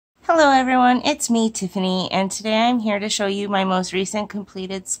Hello everyone, it's me Tiffany, and today I'm here to show you my most recent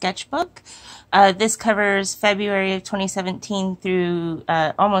completed sketchbook. This covers February of 2017 through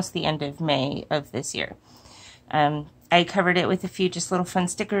almost the end of May of this year. I covered it with a few just little fun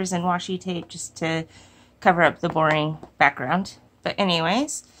stickers and washi tape just to cover up the boring background. But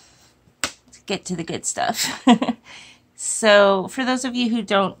anyways, let's get to the good stuff. So for those of you who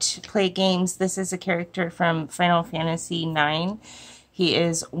don't play games, this is a character from Final Fantasy IX. He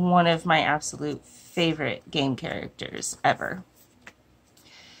is one of my absolute favorite game characters ever.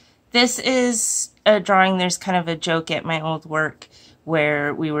 This is a drawing. There's kind of a joke at my old work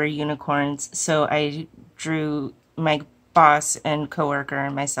where we were unicorns. So I drew my boss and coworker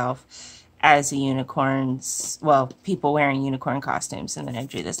and myself as a unicorns, well, people wearing unicorn costumes. And then I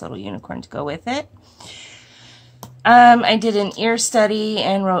drew this little unicorn to go with it. I did an ear study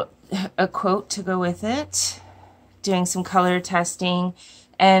and wrote a quote to go with it, doing some color testing,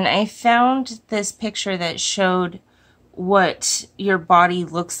 and I found this picture that showed what your body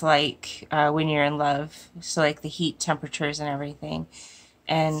looks like when you're in love, so like the heat, temperatures, and everything.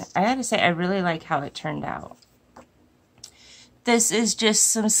 And I had to say, I really like how it turned out. This is just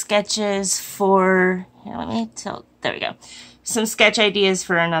some sketches for, here, let me tilt, there we go. Some sketch ideas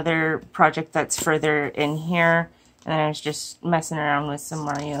for another project that's further in here. And then I was just messing around with some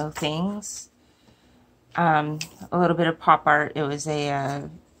Mario things. A little bit of pop art. It was a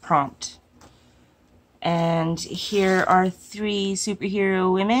prompt. And here are 3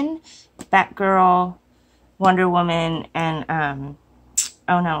 superhero women: Batgirl, Wonder Woman, and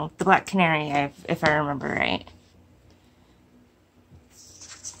oh no, the Black Canary, if I remember right.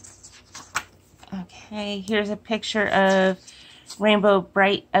 Okay, here's a picture of Rainbow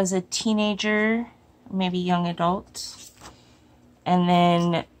Bright as a teenager, maybe young adult. And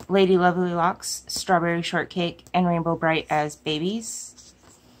then Lady Lovely Locks, Strawberry Shortcake, and Rainbow Bright as babies.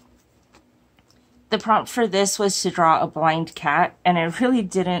 The prompt for this was to draw a blind cat, and I really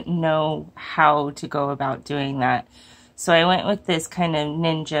didn't know how to go about doing that. So I went with this kind of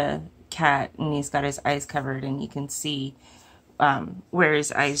ninja cat, and he's got his eyes covered, and you can see where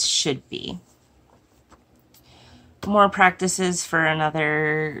his eyes should be. More practices for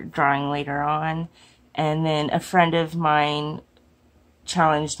another drawing later on. And then a friend of mine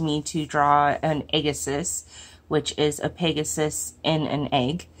challenged me to draw an Agassiz, which is a Pegasus in an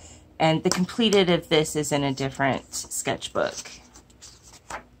egg. And the completed of this is in a different sketchbook.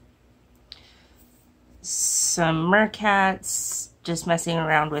 Some mercats, just messing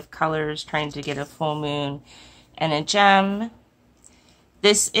around with colors, trying to get a full moon and a gem.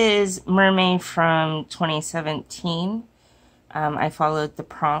 This is Mermaid from 2017. I followed the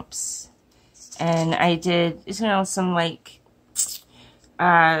prompts. And I did, you know, some like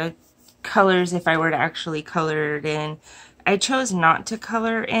colors if I were to actually color it in. I chose not to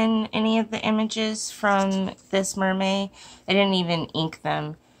color in any of the images from this mermaid. I didn't even ink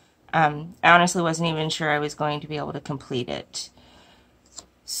them. I honestly wasn't even sure I was going to be able to complete it.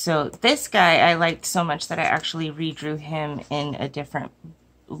 So this guy I liked so much that I actually redrew him in a different,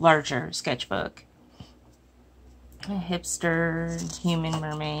 larger sketchbook. A hipster human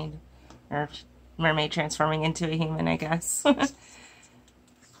mermaid. Or mermaid transforming into a human, I guess.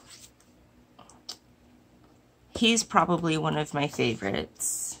 He's probably one of my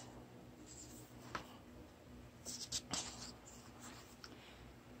favorites.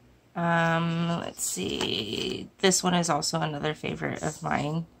 Let's see. This one is also another favorite of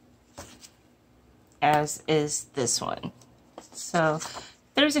mine, as is this one. So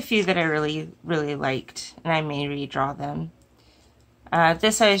there's a few that I really, really liked, and I may redraw them.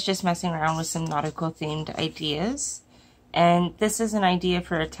 This I was just messing around with some nautical themed ideas. And this is an idea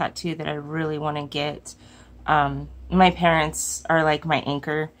for a tattoo that I really want to get. My parents are like my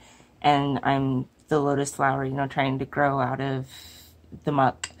anchor, and I'm the lotus flower, you know, trying to grow out of the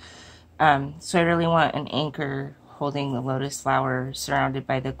muck. So I really want an anchor holding the lotus flower surrounded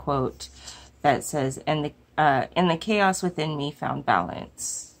by the quote that says, in the chaos within me found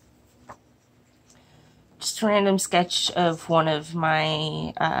balance. Just a random sketch of one of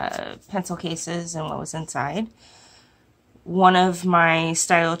my pencil cases and what was inside. One of my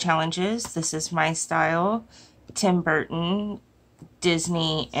style challenges. This is my style. Tim Burton,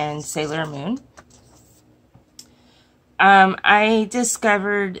 Disney, and Sailor Moon. I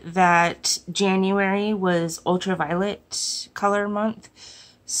discovered that January was ultraviolet color month.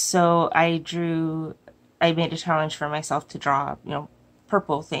 So I made a challenge for myself to draw, you know,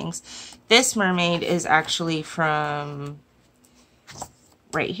 purple things. This mermaid is actually from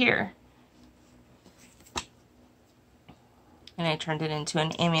right here. And I turned it into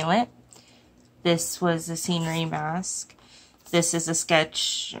an amulet. This was a scenery mask. This is a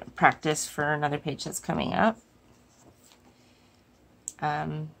sketch practice for another page that's coming up.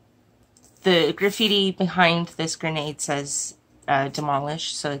 The graffiti behind this grenade says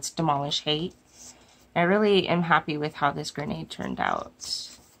demolish, so it's demolish hate. I really am happy with how this grenade turned out.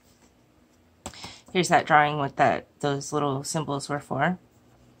 Here's that drawing what those little symbols were for.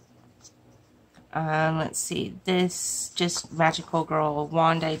 Let's see, this just magical girl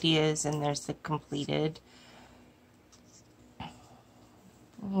wand ideas, and there's the completed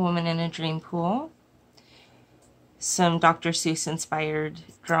woman in a dream pool. Some Dr. Seuss inspired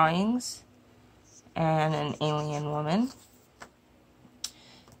drawings and an alien woman.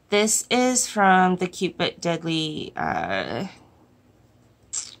 This is from the Cute But Deadly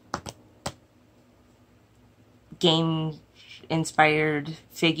game inspired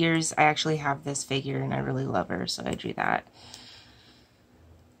figures. I actually have this figure and I really love her, so I drew that.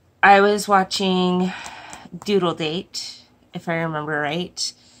 I was watching Doodle Date, if I remember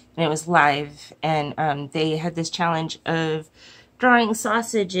right, and it was live, and they had this challenge of drawing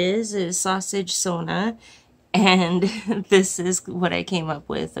sausages. It was sausage sona, and this is what I came up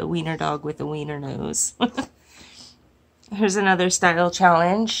with, a wiener dog with a wiener nose. Here's another style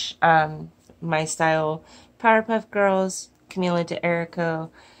challenge. My style: Powerpuff Girls, Camila de Erico,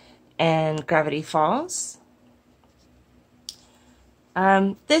 and Gravity Falls.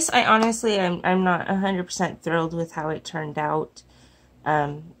 This, I honestly, I'm not 100% thrilled with how it turned out.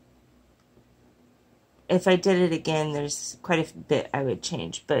 If I did it again, there's quite a bit I would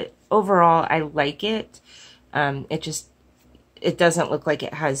change, but overall, I like it. It doesn't look like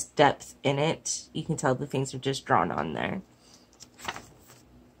it has depth in it. You can tell the things are just drawn on there.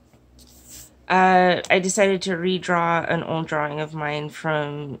 I decided to redraw an old drawing of mine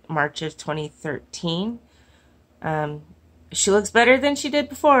from March of 2013. She looks better than she did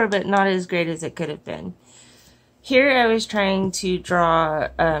before, but not as great as it could have been. Here I was trying to draw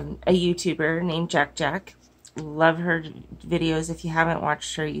a YouTuber named Jack. Love her videos. If you haven't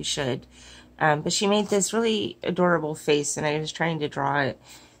watched her, you should. But she made this really adorable face, and I was trying to draw it.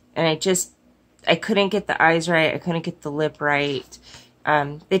 And I couldn't get the eyes right. I couldn't get the lip right.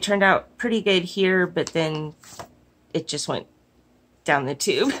 They turned out pretty good here, but then it just went down the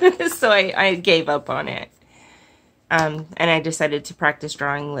tube. So I gave up on it. And I decided to practice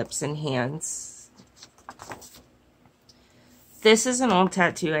drawing lips and hands. This is an old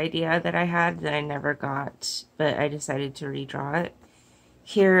tattoo idea that I had that I never got, but I decided to redraw it.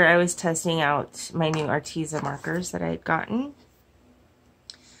 Here I was testing out my new Arteza markers that I had gotten.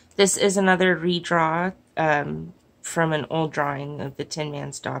 This is another redraw from an old drawing of the Tin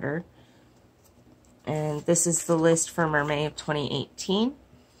Man's Daughter. And this is the list for Mermaid of 2018.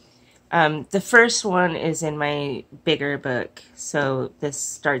 The first one is in my bigger book, so this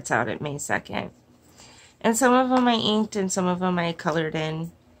starts out at May 2nd. And some of them I inked and some of them I colored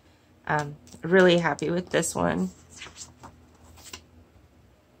in. Really happy with this one.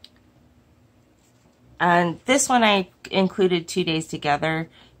 And this one I included 2 days together.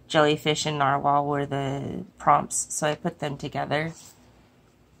 Jellyfish and narwhal were the prompts, so I put them together.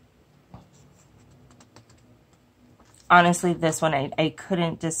 Honestly, this one I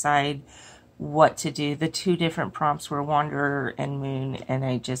couldn't decide what to do. The 2 different prompts were Wanderer and Moon,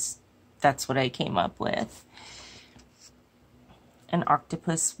 and that's what I came up with. An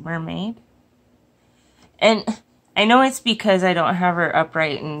octopus mermaid. And I know it's because I don't have her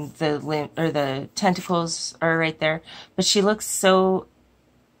upright and the tentacles are right there, but she looks so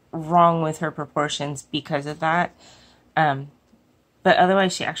wrong with her proportions because of that. But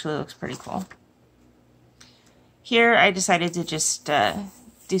otherwise, she actually looks pretty cool. Here, I decided to just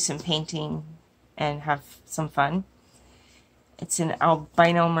do some painting and have some fun. It's an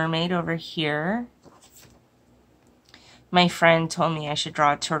albino mermaid over here. My friend told me I should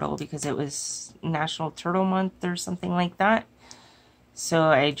draw a turtle because it was National Turtle Month or something like that. So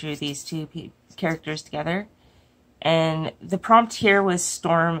I drew these 2 characters together. And the prompt here was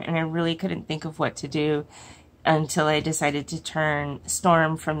Storm, and I really couldn't think of what to do until I decided to turn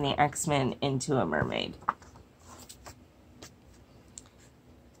Storm from the X-Men into a mermaid.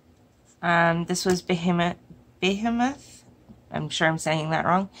 This was Behemoth. I'm sure I'm saying that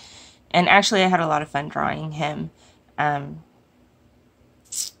wrong. And actually, I had a lot of fun drawing him.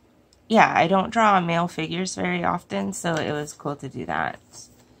 Yeah, I don't draw male figures very often, so it was cool to do that.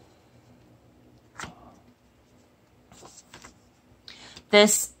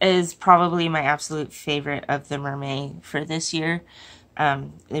 This is probably my absolute favorite of the mermaid for this year.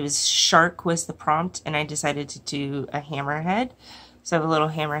 It was Shark was the prompt, and I decided to do a hammerhead. So I have a little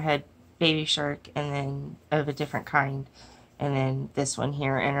hammerhead baby shark, and then of a different kind. And then this one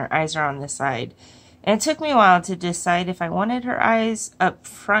here, and her eyes are on the side. And it took me a while to decide if I wanted her eyes up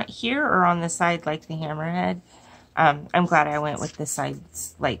front here or on the side like the hammerhead. I'm glad I went with the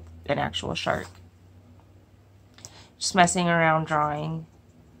sides like an actual shark. Just messing around drawing.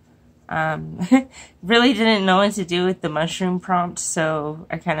 Really didn't know what to do with the mushroom prompt, so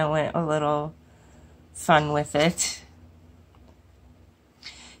I kind of went a little fun with it.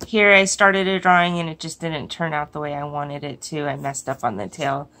 Here I started a drawing and it just didn't turn out the way I wanted it to. I messed up on the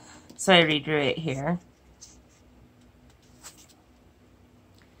tail, so I redrew it here.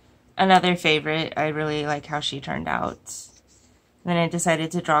 Another favorite, I really like how she turned out. Then I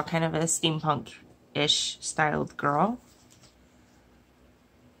decided to draw kind of a steampunk-ish styled girl.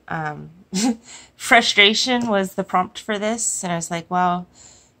 Frustration was the prompt for this, and I was like, well,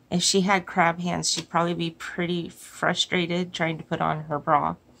 if she had crab hands, she'd probably be pretty frustrated trying to put on her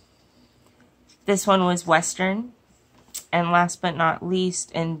bra. This one was Western, and last but not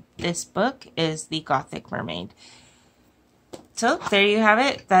least in this book is the Gothic Mermaid. So there you have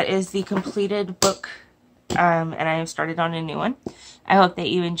it. That is the completed book, and I have started on a new one. I hope that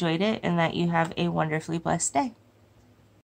you enjoyed it and that you have a wonderfully blessed day.